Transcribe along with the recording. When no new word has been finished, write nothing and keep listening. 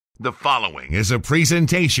The following is a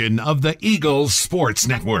presentation of the Eagles Sports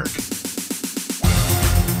Network.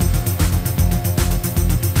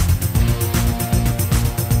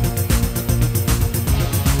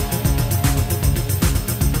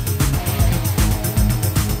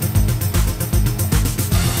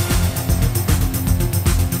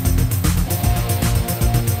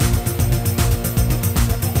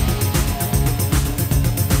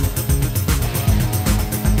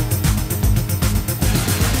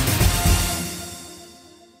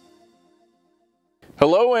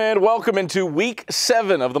 Hello and welcome into Week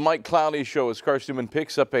 7 of the Mike Clowney Show as Carson-Newman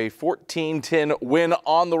picks up a 14-10 win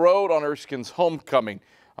on the road on Erskine's homecoming.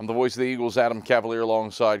 I'm the voice of the Eagles, Adam Cavalier,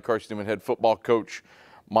 alongside Carson-Newman head football coach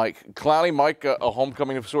Mike Clowney. Mike, a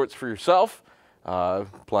homecoming of sorts for yourself,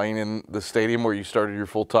 playing in the stadium where you started your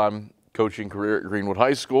full-time coaching career at Greenwood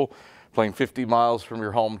High School, playing 50 miles from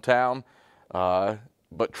your hometown,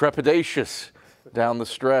 but trepidatious down the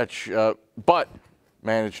stretch, but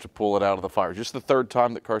managed to pull it out of the fire. Just the third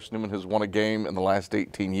time that Carson-Newman has won a game in the last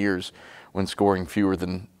 18 years when scoring fewer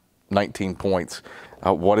than 19 points.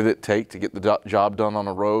 What did it take to get the job done on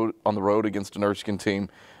the road against an Erskine team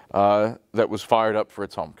that was fired up for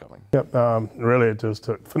its homecoming? Yep, really it just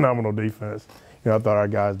took phenomenal defense. I thought our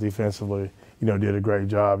guys defensively, did a great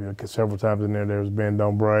job. Cause several times in there was bend,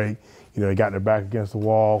 don't break. They got their back against the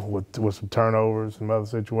wall with some turnovers, some other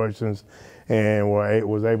situations, and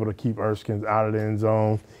was able to keep Erskine out of the end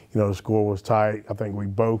zone. The score was tight. I think we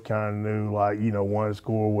both kind of knew, one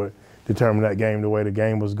score would determine that game the way the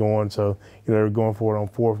game was going. So, they were going for it on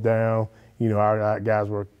fourth down. Our guys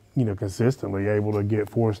were, consistently able to get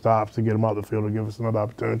 4 stops to get them out the field to give us another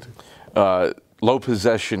opportunity. Low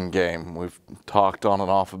possession game. We've talked on and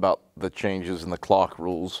off about the changes in the clock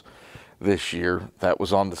rules this year. That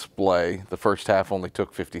was on display. The first half only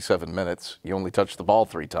took 57 minutes. You only touched the ball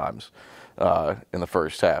 3 times in the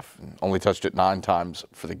first half. Only touched it 9 times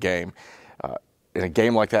for the game. In a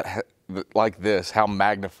game like that, like this, how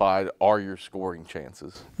magnified are your scoring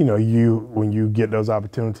chances? When you get those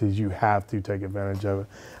opportunities, you have to take advantage of it.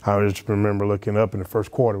 I just remember looking up and the first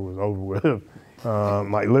quarter was over with.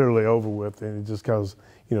 Like literally over with, and just because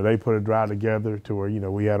they put a drive together to where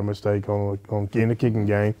we had a mistake in the kicking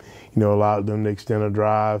game, allowed them to extend a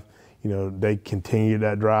drive. They continued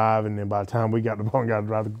that drive, and then by the time we got the ball and got the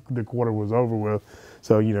drive, the quarter was over with.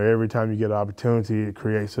 So every time you get an opportunity, it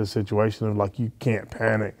creates a situation of like you can't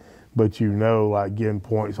panic, but like getting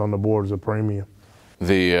points on the board is a premium.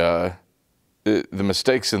 The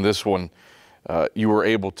mistakes in this one, you were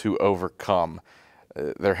able to overcome.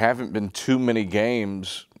 There haven't been too many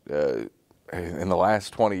games in the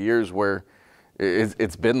last 20 years where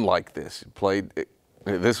it's been like this.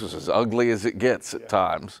 This was as ugly as it gets at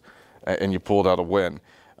times, and you pulled out a win.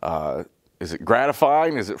 Is it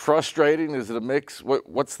gratifying? Is it frustrating? Is it a mix?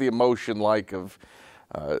 What's the emotion like of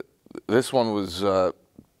this one was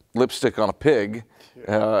lipstick on a pig,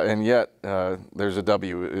 and yet there's a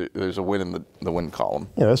W, there's a win in the win column.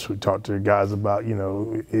 Yeah, that's what we talked to guys about,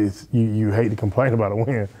 is you hate to complain about a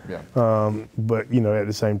win. Yeah. But, at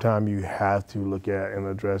the same time, you have to look at and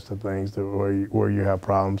address the things where you have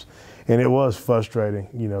problems. And it was frustrating,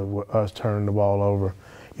 with us turning the ball over,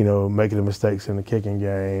 making the mistakes in the kicking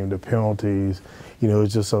game, the penalties.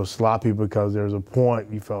 It's just so sloppy because there's a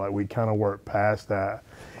point you felt like we kind of worked past that.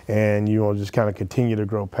 And just kind of continue to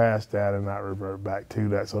grow past that and not revert back to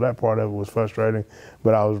that. So that part of it was frustrating,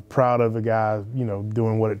 but I was proud of the guys,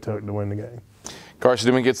 doing what it took to win the game.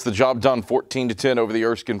 Carson-Newman gets the job done, 14-10 over the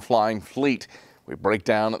Erskine Flying Fleet. We break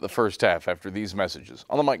down at the first half after these messages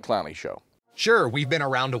on the Mike Clowney Show. Sure, we've been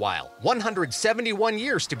around a while, 171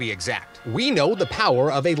 years to be exact. We know the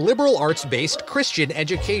power of a liberal arts-based Christian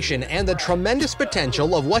education and the tremendous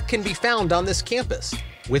potential of what can be found on this campus,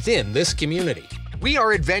 within this community. We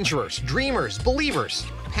are adventurers, dreamers, believers,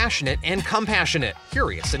 passionate and compassionate,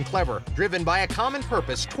 curious and clever, driven by a common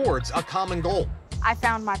purpose towards a common goal. I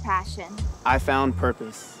found my passion. I found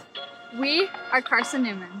purpose. We are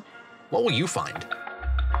Carson-Newman. What will you find?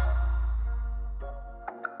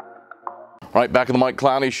 All right, back in the Mike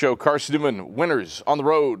Clowney Show, Carson-Newman winners on the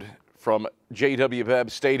road from J.W.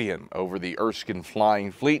 Babb Stadium over the Erskine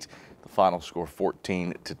Flying Fleet. The final score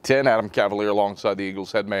 14-10. Adam Cavalier alongside the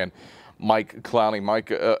Eagles head man Mike Clowney.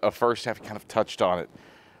 Mike, a first half, kind of touched on it.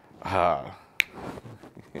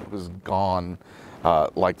 It was gone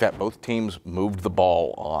like that. Both teams moved the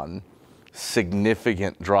ball on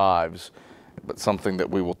significant drives, but something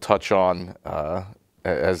that we will touch on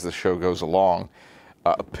as the show goes along.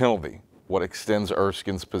 A penalty, what extends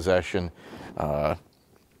Erskine's possession and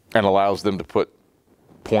allows them to put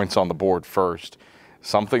points on the board first.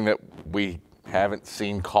 Something that we haven't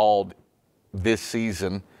seen called this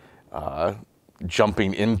season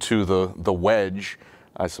jumping into the wedge,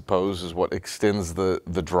 I suppose, is what extends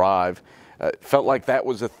the drive. Felt like that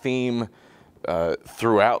was a theme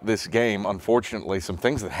throughout this game. Unfortunately, some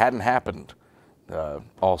things that hadn't happened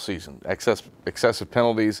all season. Excessive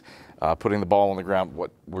penalties, putting the ball on the ground,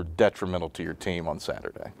 what were detrimental to your team on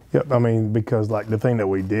Saturday. Yep, I mean, because like the thing that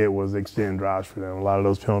we did was extend drives for them. A lot of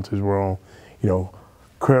those penalties were on,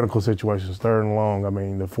 critical situations, 3rd and long. I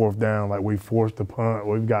mean, the 4th down, like we forced the punt,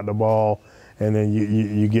 we've got the ball, and then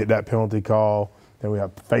you get that penalty call. Then we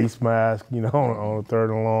have face mask, on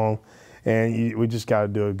 3rd and long. And we just got to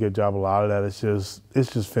do a good job. A lot of that it's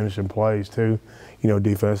just finishing plays too.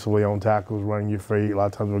 Defensively on tackles, running your feet. A lot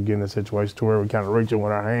of times we're getting in a situation to where we kind of reach it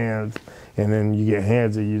with our hands, and then you get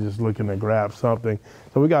handsy. You're just looking to grab something.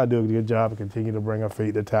 So we got to do a good job and continue to bring our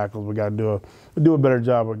feet to tackles. We got to do a better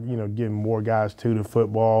job of getting more guys to the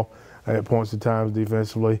football at points of times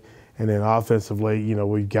defensively. And then offensively,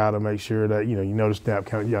 we've got to make sure that you know the snap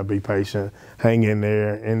count. You got to be patient, hang in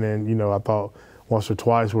there. And then I thought once or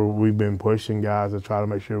twice where we've been pushing guys to try to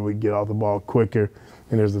make sure we get off the ball quicker.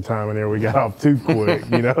 And there's the time in there we got off too quick,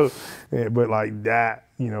 But like that,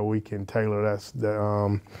 we can tailor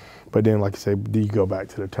that. But then, like I say, you go back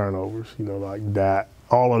to the turnovers, like that.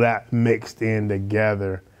 All of that mixed in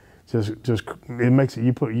together, just it makes it.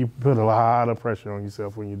 You put a lot of pressure on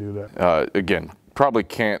yourself when you do that. Again, probably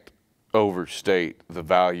can't overstate the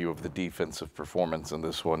value of the defensive performance in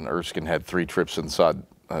this one. Erskine had 3 trips inside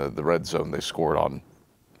the red zone. They scored on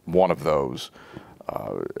one of those.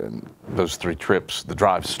 And those 3 trips, the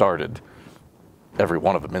drive started, every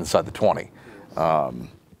one of them inside the 20.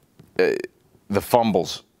 The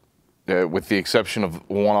fumbles, with the exception of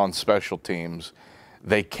one on special teams,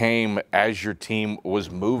 they came as your team was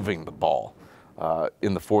moving the ball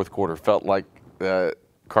in the 4th quarter. Felt like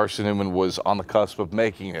Carson-Newman was on the cusp of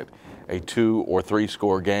making it a 2 or 3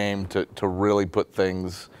 score game to really put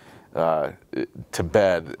things to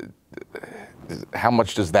bed. How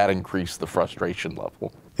much does that increase the frustration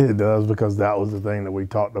level? It does, because that was the thing that we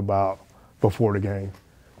talked about before the game.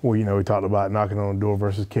 We talked about knocking on the door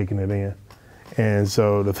versus kicking it in. And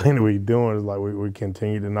so the thing that we're doing is like we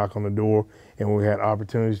continue to knock on the door, and when we had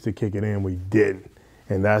opportunities to kick it in, we didn't.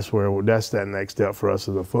 And that's that next step for us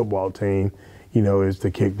as a football team, is to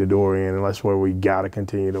kick the door in. And that's where we got to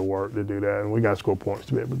continue to work to do that. And we got to score points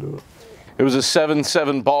to be able to do it. It was a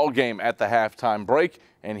 7-7 ball game at the halftime break,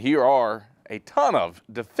 and here are a ton of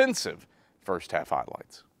defensive first half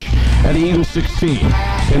highlights. At the Eagles 16,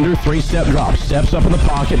 Pender 3-step drop, steps up in the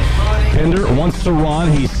pocket. Pender wants to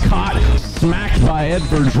run. He's caught, smacked by Ed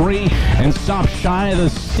Verdree, and stopped shy of the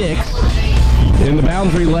sticks. In the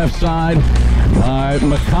boundary left side,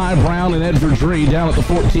 Mekhi Brown and Ed Verdree down at the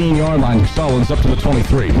 14-yard line. Sullins up to the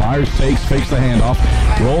 23. Myers fakes the handoff,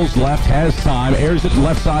 rolls left, has time, airs it to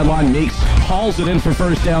left sideline, hauls it in for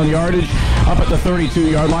first down yardage, up at the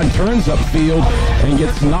 32-yard line, turns upfield, and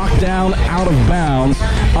gets knocked down out of bounds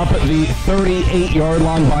up at the 38-yard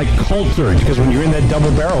line by Coulter. Because when you're in that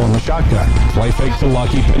double barrel in the shotgun, play fake to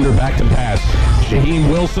Lucky, Pender back to pass. Shaheem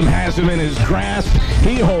Wilson has him in his grasp.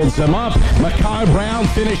 He holds him up. Mekhi Brown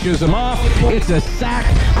finishes him off. It's a sack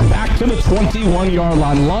back to the 21-yard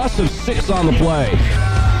line. Loss of 6 on the play.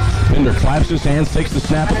 Pender claps his hands, takes the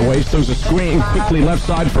snap at the waist, throws a screen quickly left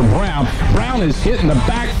side for Brown. Brown is hit in the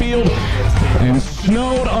backfield and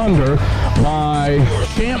snowed under by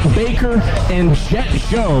Champ Baker and Jet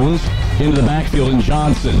Jones into the backfield, and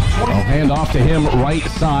Johnson will hand off to him right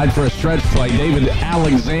side for a stretch play. David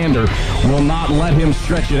Alexander will not let him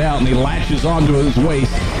stretch it out, and he latches onto his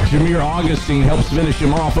waist. Jameer Augustine helps finish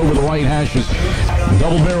him off over the right hashes.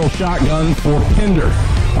 Double barrel shotgun for Pender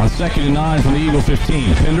on 2nd and 9 from the Eagle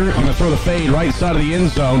 15. Pender going to throw the fade right side of the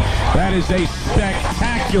end zone. That is a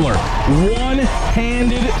spectacular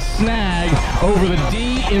one-handed snag over the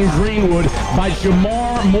D in Greenwood by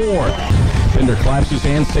Jamar Moore. Pender claps his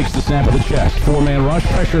hands, takes the snap of the chest. 4-man rush,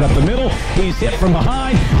 pressured up the middle. He's hit from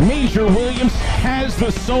behind. Major Williams has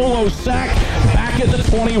the solo sack back at the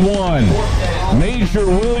 21. Major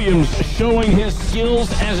Williams showing his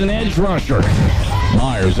skills as an edge rusher.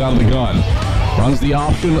 Myers out of the gun. Runs the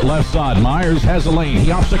option left side. Myers has a lane. He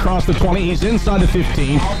opts across the 20. He's inside the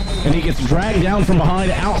 15. And he gets dragged down from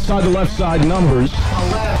behind outside the left side numbers.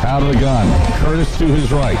 Out of the gun. Curtis to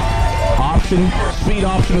his right. Option, speed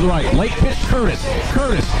option to the right. Late pitch Curtis.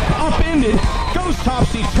 Curtis upended, goes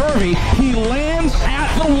topsy-turvy. He lands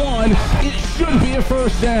at the 1. It should be a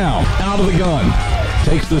first down. Out of the gun.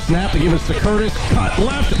 Takes the snap to give it to Curtis. Cut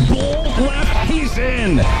left, bull left. He's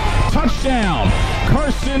in. Touchdown.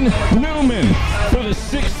 Carson-Newman for the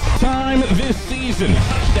 6th time this season.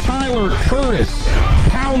 Tyler Curtis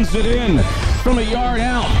pounds it in from a yard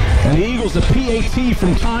out. And the Eagles a PAT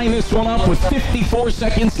from tying this one up with 54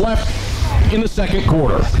 seconds left in the second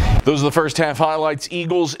quarter. Those are the first half highlights.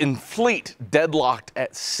 Eagles in Fleet deadlocked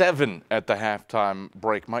at 7 at the halftime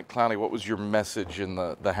break. Mike Clowney, what was your message in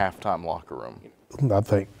the halftime locker room? I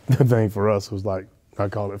think the thing for us was like, I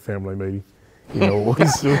call it family meeting. You know,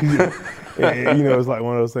 it's like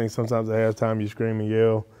one of those things. Sometimes at halftime you scream and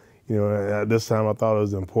yell. You know, at this time I thought it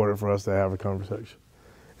was important for us to have a conversation.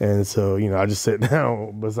 And so, you know, I just sit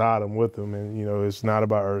down beside him with him, and, you know, it's not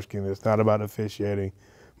about Erskine, it's not about officiating,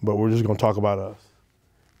 but we're just going to talk about us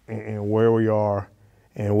and where we are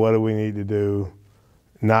and what do we need to do,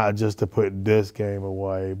 not just to put this game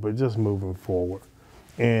away, but just moving forward.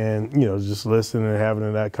 And, you know, just listening and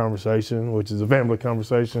having that conversation, which is a family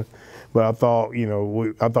conversation. But I thought, you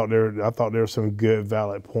know, I thought there were some good,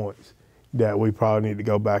 valid points that we probably need to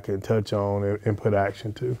go back and touch on and put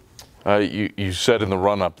action to. You said in the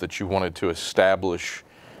run-up that you wanted to establish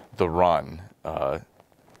the run.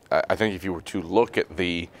 I think if you were to look at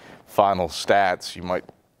the final stats, you might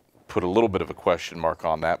put a little bit of a question mark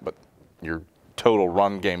on that, but your total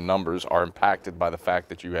run game numbers are impacted by the fact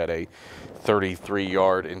that you had a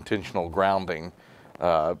 33-yard intentional grounding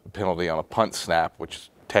penalty on a punt snap, which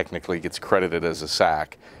technically gets credited as a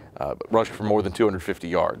sack, but rushed for more than 250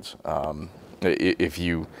 yards. If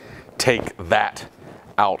you take that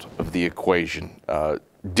out of the equation,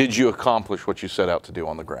 did you accomplish what you set out to do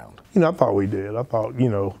on the ground? You know, I thought we did. I thought, you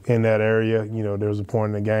know, in that area, you know, there was a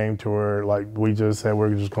point in the game to where, like we just said,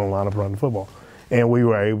 we're just going to line up and run the football. And we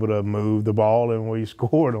were able to move the ball, and we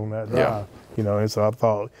scored on that drive. Yeah. You know, and so I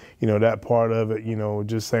thought, you know, that part of it, you know,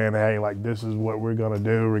 just saying, hey, like, this is what we're going to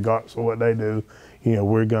do regardless of what they do. You know,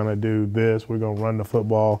 we're going to do this. We're going to run the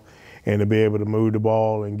football. And to be able to move the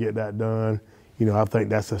ball and get that done, you know, I think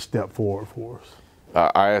that's a step forward for us.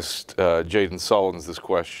 I asked Jaden Sullins this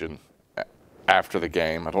question after the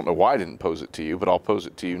game. I don't know why I didn't pose it to you, but I'll pose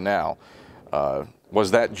it to you now.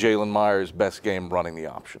 Was that Jalen Myers' best game running the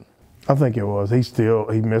option? I think it was. He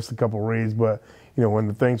missed a couple reads, but, you know, when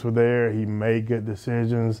the things were there, he made good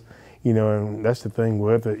decisions. You know, and that's the thing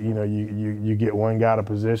with it. You know, you get one guy to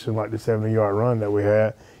position like the 70-yard run that we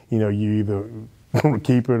had. You know, you either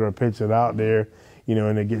keep it or pitch it out there. You know,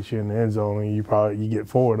 and it gets you in the end zone, and you get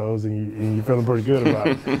 4 of those, and you're feeling pretty good about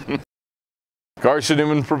it.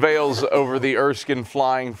 Carson-Newman prevails over the Erskine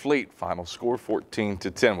Flying Fleet. Final score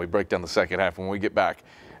 14-10. We break down the second half when we get back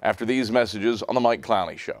after these messages on the Mike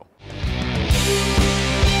Clowney Show.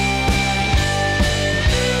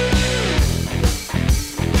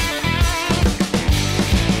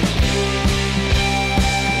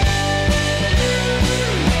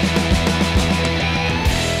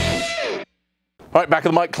 All right, back at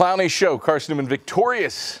the Mike Clowney Show. Carson-Newman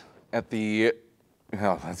victorious at the,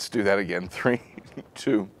 let's do that again. 3,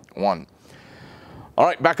 2, 1. All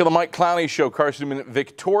right, back at the Mike Clowney Show. Carson-Newman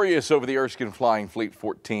victorious over the Erskine Flying Fleet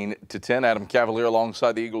 14-10. Adam Cavalier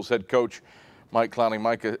alongside the Eagles head coach Mike Clowney.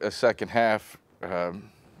 Mike, a second half.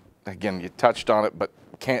 Again, you touched on it, but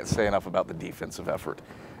can't say enough about the defensive effort.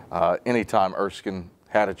 Anytime Erskine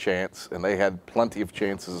had a chance, and they had plenty of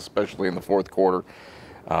chances, especially in the fourth quarter,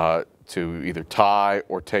 to either tie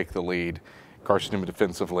or take the lead, Carson-Newman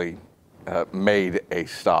defensively made a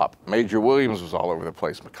stop. Major Williams was all over the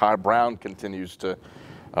place. Mekhi Brown continues to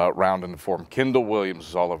round into form. Kendall Williams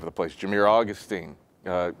is all over the place. Jameer Augustine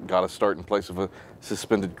got a start in place of a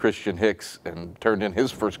suspended Christian Hicks and turned in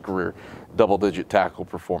his first career double-digit tackle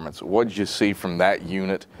performance. What did you see from that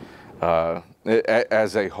unit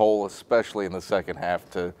as a whole, especially in the second half,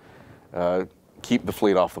 to keep the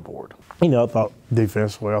Fleet off the board? You know, I thought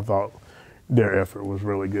defensively, I thought their effort was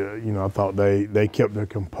really good. You know, I thought they kept their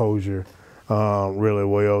composure really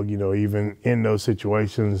well. You know, even in those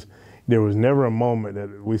situations, there was never a moment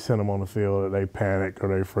that we sent them on the field that they panicked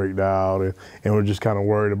or they freaked out and were just kind of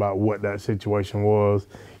worried about what that situation was.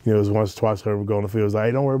 You know, it was once or twice they would go on the field. It was like,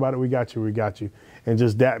 hey, don't worry about it. We got you. We got you. And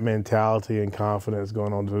just that mentality and confidence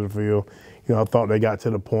going on to the field. You know, I thought they got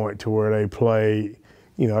to the point to where they played,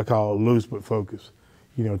 you know, I call it loose but focused.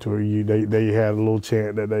 You know, to where they had a little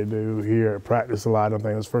chant that they do here at practice a lot. I don't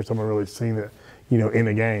think it's the first time I've really seen it, you know, in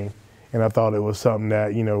a game. And I thought it was something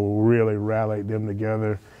that, you know, really rallied them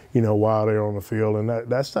together, you know, while they're on the field. And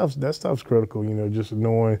that stuff's critical, you know, just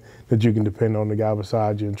knowing that you can depend on the guy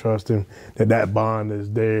beside you and trusting that bond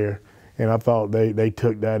is there. And I thought they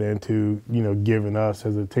took that into, you know, giving us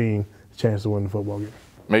as a team a chance to win the football game.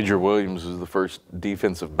 Major Williams is the first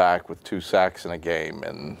defensive back with 2 sacks in a game,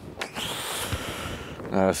 and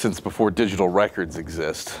since before digital records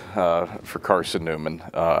exist for Carson-Newman.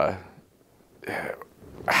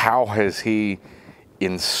 How has he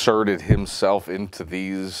inserted himself into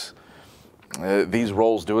these these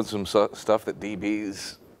roles doing some stuff that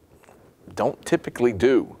DBs don't typically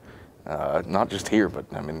do. Not just here, but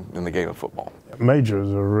I mean in the game of football. Major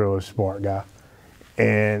is a really smart guy,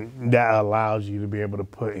 and that allows you to be able to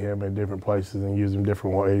put him in different places and use him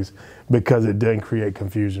different ways because it doesn't create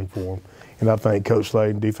confusion for him. And I think Coach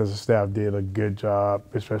Slade and defensive staff did a good job,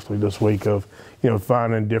 especially this week, of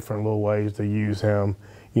finding different little ways to use him.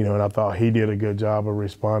 And I thought he did a good job of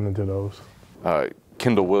responding to those.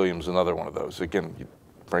 Kendall Williams, another one of those. Again, you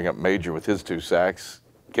bring up Major with his 2 sacks.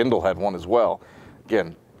 Kendall had one as well.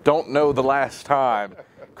 Again, don't know the last time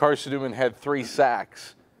Carson-Newman had 3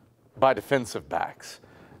 sacks by defensive backs.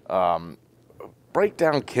 Break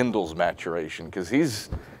down Kendall's maturation, because he's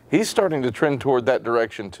starting to trend toward that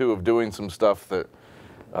direction too, of doing some stuff that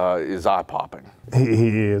is eye-popping. He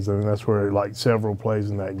is, and that's where, like, several plays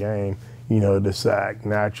in that game, the sack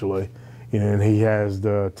naturally, and he has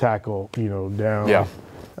the tackle, down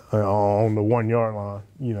on the 1 yard line,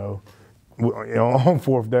 on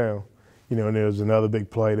 4th down. And there's another big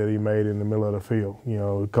play that he made in the middle of the field.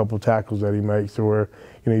 A couple of tackles that he makes to where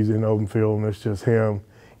he's in the open field and it's just him.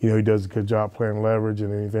 He does a good job playing leverage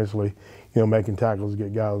and then eventually, making tackles,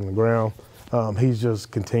 get guys on the ground. He's just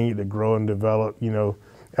continued to grow and develop,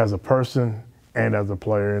 as a person and as a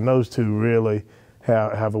player. And those two really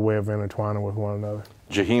have a way of intertwining with one another.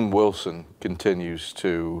 Jaheim Wilson continues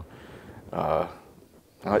to, I'll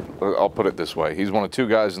put it this way, he's one of 2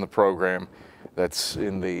 guys in the program that's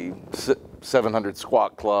in the 700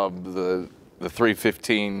 squat club, the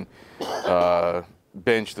 315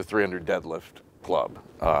 bench, the 300 deadlift club.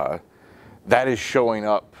 That is showing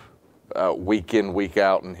up week in, week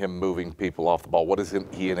out, and him moving people off the ball. What does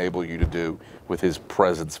he enable you to do with his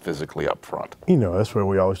presence physically up front? That's where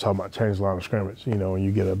we always talk about change the line of scrimmage. When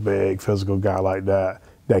you get a big physical guy like that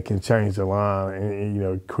can change the line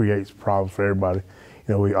and, creates problems for everybody.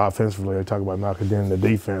 We offensively talk about knocking down the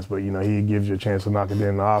defense, but, he gives you a chance to knock it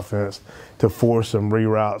down the offense to force some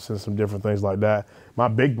reroutes and some different things like that. My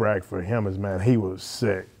big brag for him is, man, he was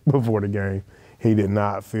sick before the game. He did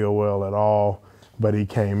not feel well at all, but he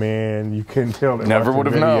came in. You couldn't tell that. Never would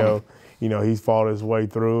have known. He's fought his way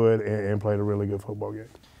through it and played a really good football game.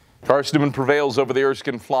 Carson-Newman prevails over the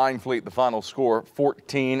Erskine Flying Fleet. The final score,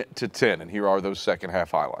 14-10. And here are those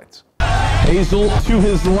second-half highlights. Hazel to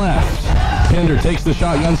his left. Pender takes the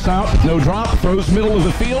shotgun stop. No drop. Throws middle of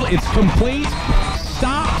the field. It's complete.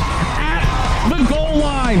 Stopped at the goal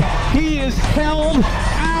line. He is held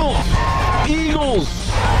out. Eagles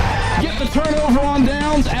get the turnover on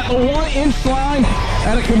downs at the 1-inch line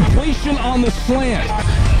at a completion on the slant.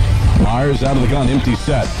 Myers out of the gun, empty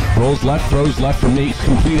set. Rolls left, throws left for Meeks,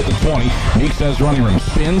 complete at the 20. Meeks has running room,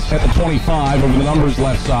 spins at the 25 over the numbers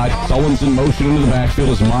left side. Sullins in motion into the backfield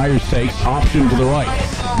as Myers takes option to the right.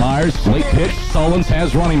 Myers, late pitch, Sullins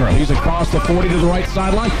has running room. He's across the 40 to the right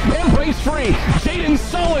sideline and breaks free. Jaden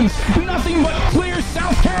Sullins, nothing but clear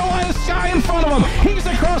South Carolina sky in front of him. He's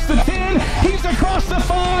across the 10, he's across the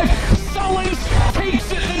 5. Sullins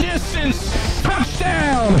takes it the distance.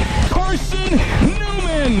 Touchdown, Carson-Newman.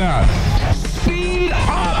 Speed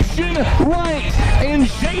option right, and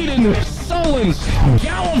Jaden Sullins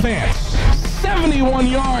gallivants 71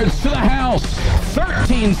 yards to the house.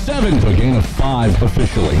 13-7 to a gain of 5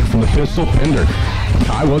 officially from the pistol. Pender,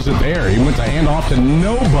 I wasn't there. He went to hand off to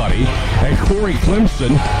nobody, and Corey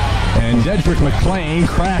Clemson and Dedrick McLean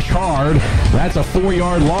crash hard. That's a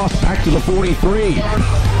 4-yard loss back to the 43.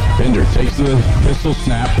 Pender takes the pistol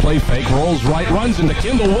snap, play fake, rolls right, runs into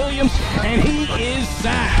Kendall Williams, and he is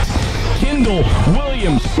sacked. Kendall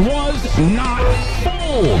Williams was not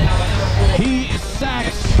fooled. He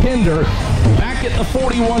sacks Pender back at the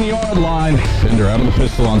 41-yard line. Pender out of the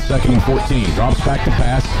pistol on 2nd and 14. Drops back to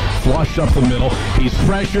pass, flush up the middle. He's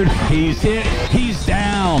pressured, he's hit, he's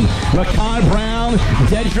down. Makai Brown,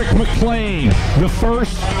 Dedrick McLean, the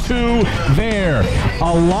first 2 there.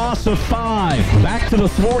 A loss of 5, back to the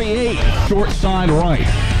 48, short side right.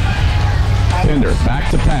 Pender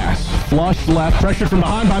back to pass, flush left, pressure from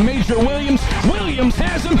behind by Major Williams. Williams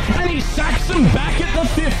has him, and he sacks him back at the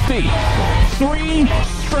 50. 3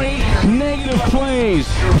 straight negative plays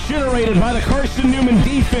generated by the Carson-Newman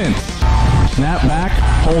defense. Snap back,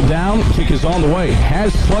 hold down, kick is on the way.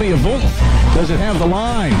 Has plenty of oomph. Does it have the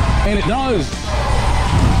line? And it does.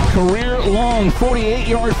 Career-long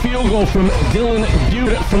 48-yard field goal from Dylan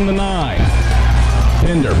Butte from the 9.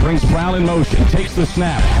 Pender brings Brown in motion, takes the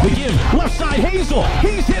snap. The give, left side, Hazel.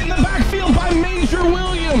 He's hit in the backfield by Major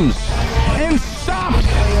Williams. And stopped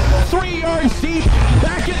 3 yards deep,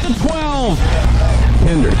 back at the 12.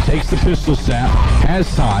 Pender takes the pistol snap, has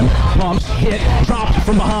time, pumps, hit, dropped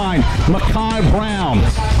from behind. Makai Brown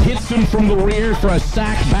hits him from the rear for a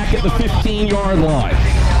sack back at the 15-yard line.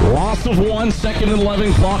 Loss of 1, 2nd and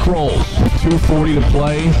 11, clock rolls. 2:40 to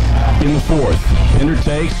play in the fourth. Pender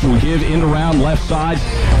takes, will give end around left side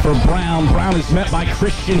for Brown. Brown is met by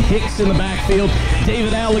Christian Hicks in the backfield.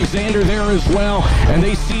 David Alexander there as well, and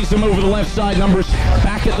they seize him over the left side. Numbers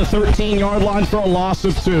back at the 13-yard line for a loss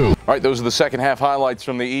of 2. All right, those are the second half highlights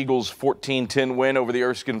from the Eagles' 14-10 win over the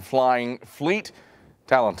Erskine Flying Fleet.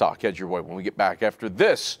 Talent Talk, head your way when we get back after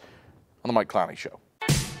this on the Mike Clowney Show.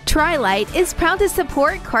 Tri-Light is proud to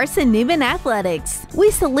support Carson-Newman Athletics.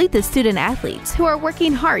 We salute the student athletes who are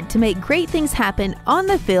working hard to make great things happen on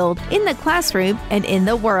the field, in the classroom, and in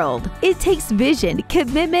the world. It takes vision,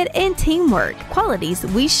 commitment, and teamwork, qualities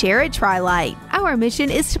we share at Tri-Light. Our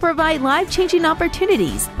mission is to provide life-changing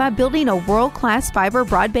opportunities by building a world-class fiber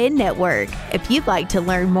broadband network. If you'd like to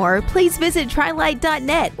learn more, please visit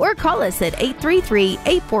trilight.net or call us at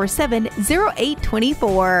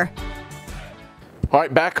 833-847-0824. All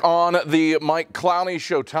right, back on the Mike Clowney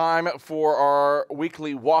Show. Time for our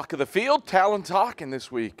weekly walk of the field, Talent Talk. And this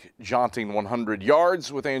week, jaunting 100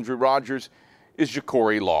 yards with Andrew Rogers is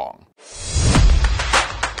Ja'Cory Long.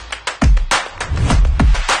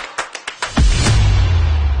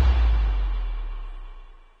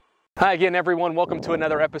 Hi again, everyone. Welcome to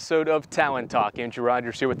another episode of Talent Talk. Andrew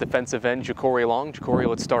Rogers here with defensive end Ja'Cory Long. Ja'Cory,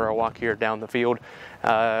 let's start our walk here down the field.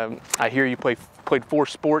 I hear you played 4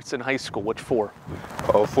 sports in high school. Which 4?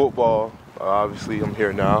 Football. Obviously, I'm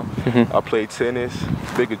here now. I played tennis,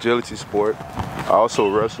 big agility sport. I also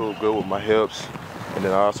wrestled good with my hips, and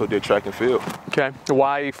then I also did track and field. Okay.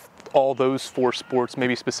 Why all those 4 sports,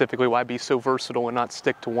 maybe specifically, why be so versatile and not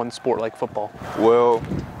stick to one sport like football? Well,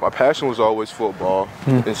 my passion was always football,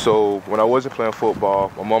 and so when I wasn't playing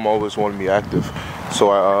football, my mom always wanted me active.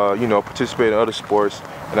 So I, participated in other sports,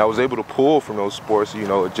 and I was able to pull from those sports,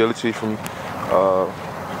 agility from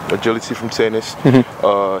tennis,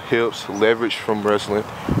 hips, leverage from wrestling,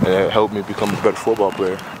 and it helped me become a better football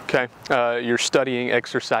player. Okay, you're studying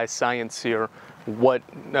exercise science here. What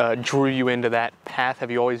drew you into that path? Have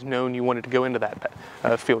you always known you wanted to go into that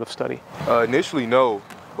field of study? Initially, no.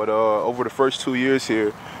 But over the first 2 years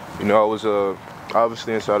here, I was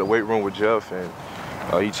obviously inside the weight room with Jeff, and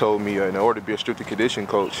he told me in order to be a strength and conditioning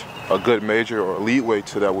coach, a good major or lead way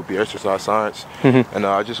to that would be exercise science. And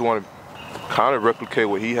I just want to kind of replicate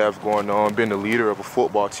what he has going on, being the leader of a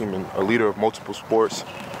football team and a leader of multiple sports.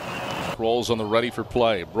 Rolls on the ready for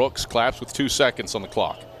play. Brooks claps with 2 seconds on the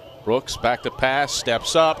clock. Brooks back to pass,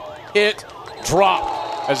 steps up, hit,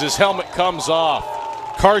 drop as his helmet comes off.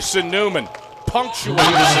 Carson-Newman punctuates.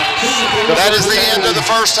 That is the end of the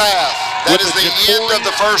first half. That is the end of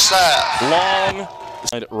the first half. Long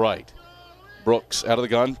right. Brooks out of the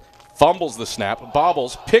gun, fumbles the snap,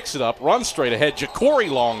 bobbles, picks it up, runs straight ahead.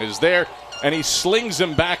 Ja'Cory Long is there, and he slings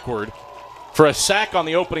him backward for a sack on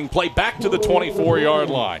the opening play back to the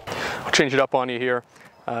 24-yard line. I'll change it up on you here.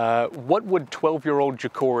 What would 12-year-old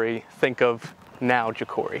Ja'Cory think of now,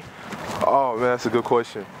 Ja'Cory? Oh, man, that's a good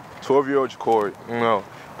question. 12-year-old Ja'Cory,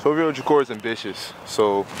 12-year-old Ja'Cory is ambitious.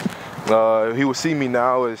 So he would see me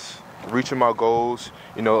now as reaching my goals,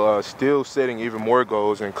 still setting even more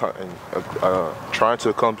goals and trying to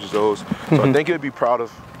accomplish those. So I think he'd be proud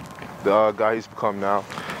of the guy he's become now.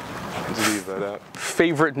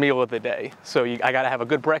 Favorite meal of the day? So I got to have a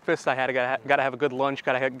good breakfast, got to have a good lunch,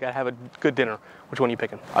 got to have a good dinner. Which one are you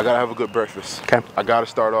picking? I got to have a good breakfast. Okay. I got to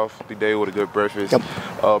start off the day with a good breakfast. Yep.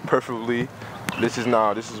 Preferably, this is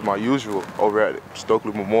my usual over at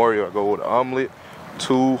Stokely Memorial. I go with an omelet,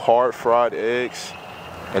 2 hard fried eggs,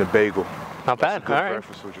 and a bagel. Not bad. That's a good all right.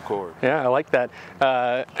 breakfast with Ja'Cory. Yeah, I like that.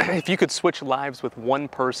 If you could switch lives with one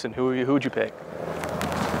person, who would you pick?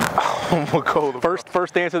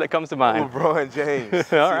 First answer that comes to mind. LeBron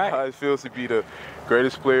James. All right. How it feels to be the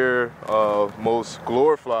greatest player, most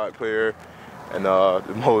glorified player, and the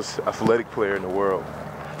most athletic player in the world.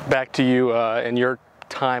 Back to you and your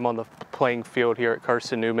time on the playing field here at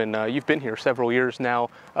Carson-Newman. You've been here several years now,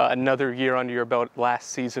 another year under your belt last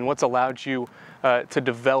season. What's allowed you to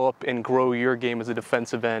develop and grow your game as a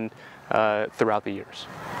defensive end throughout the years?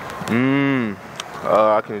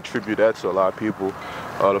 I can attribute that to a lot of people.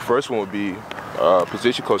 The first one would be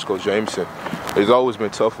position coach, Coach Jameson. It's always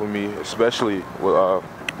been tough for me, especially with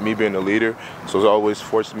me being the leader. So it's always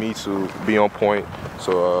forced me to be on point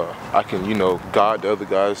so I can, guide the other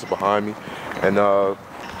guys behind me. And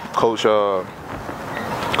Coach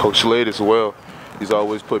Slade as well. He's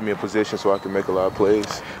always put me in position so I can make a lot of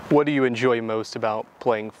plays. What do you enjoy most about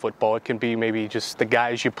playing football? It can be maybe just the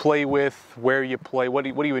guys you play with, where you play. What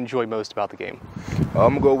do you enjoy most about the game? I'm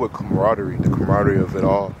going to go with camaraderie, the camaraderie of it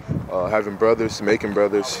all. Having brothers, making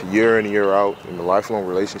brothers, year in and year out, in the lifelong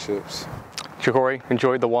relationships. Jacory,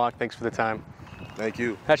 enjoyed the walk. Thanks for the time. Thank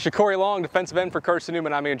you. That's Jacory Long, defensive end for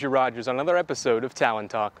Carson-Newman. I'm Andrew Rogers on another episode of Talent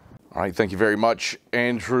Talk. All right, thank you very much,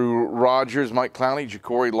 Andrew Rogers, Mike Clowney,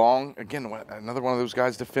 Jacory Long. Again, another one of those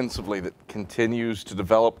guys defensively that continues to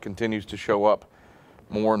develop, continues to show up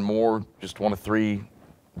more and more. Just one of 3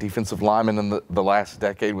 defensive linemen in the last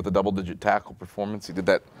decade with a double-digit tackle performance. He did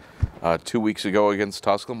that 2 weeks ago against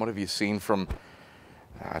Tusculum. What have you seen from,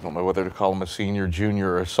 I don't know whether to call him a senior,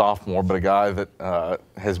 junior, or a sophomore, but a guy that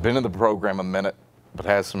has been in the program a minute but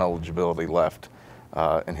has some eligibility left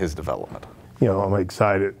in his development? You know, I'm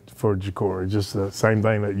excited for Jacory. Just the same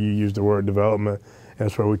thing that you used the word development.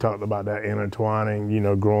 That's where we talked about that intertwining, you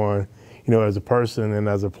know, growing, you know, as a person and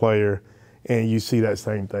as a player. And you see that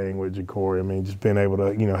same thing with Jacory. I mean, just being able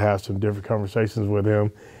to, you know, have some different conversations with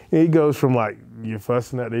him. And he goes from like you're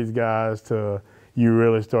fussing at these guys to you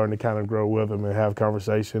really starting to kind of grow with them and have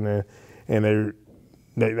conversation. And they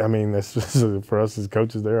I mean, that's just for us as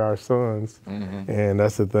coaches, they're our sons. Mm-hmm. And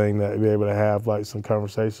that's the thing, that be able to have like some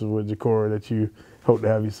conversations with Jacory that you hope to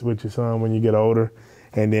have with your son when you get older.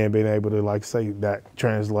 And then being able to, like say, that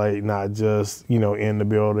translate not just, you know, in the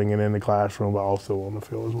building and in the classroom, but also on the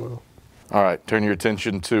field as well. All right, turn your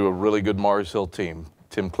attention to a really good Mars Hill team.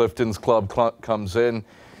 Tim Clifton's club comes in.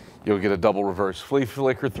 You'll get a double reverse flea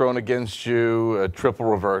flicker thrown against you, a triple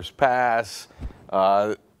reverse pass.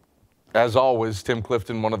 As always, Tim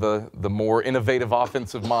Clifton, one of the more innovative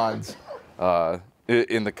offensive minds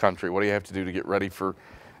in the country. What do you have to do to get ready for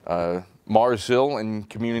Mars Hill and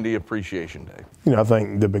Community Appreciation Day? You know, I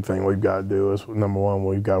think the big thing we've got to do is, number one,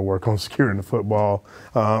 we've got to work on securing the football,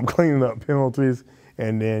 cleaning up penalties,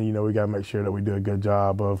 and then, you know, we got to make sure that we do a good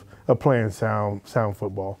job of playing sound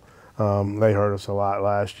football. They hurt us a lot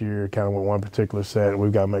last year, kind of with one particular set.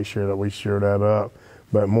 We've got to make sure that we shore that up.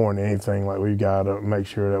 But more than anything, like, we've got to make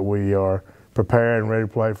sure that we are prepared and ready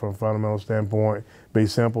to play from a fundamental standpoint. Be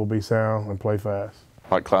simple, be sound, and play fast.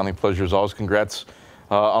 Mike Clowney, pleasure as always. Congrats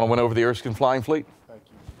on a win over the Erskine Flying Fleet. Thank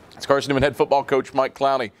you. It's Carson-Newman head football coach Mike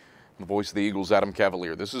Clowney, the voice of the Eagles, Adam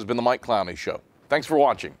Cavalier. This has been the Mike Clowney Show. Thanks for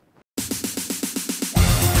watching.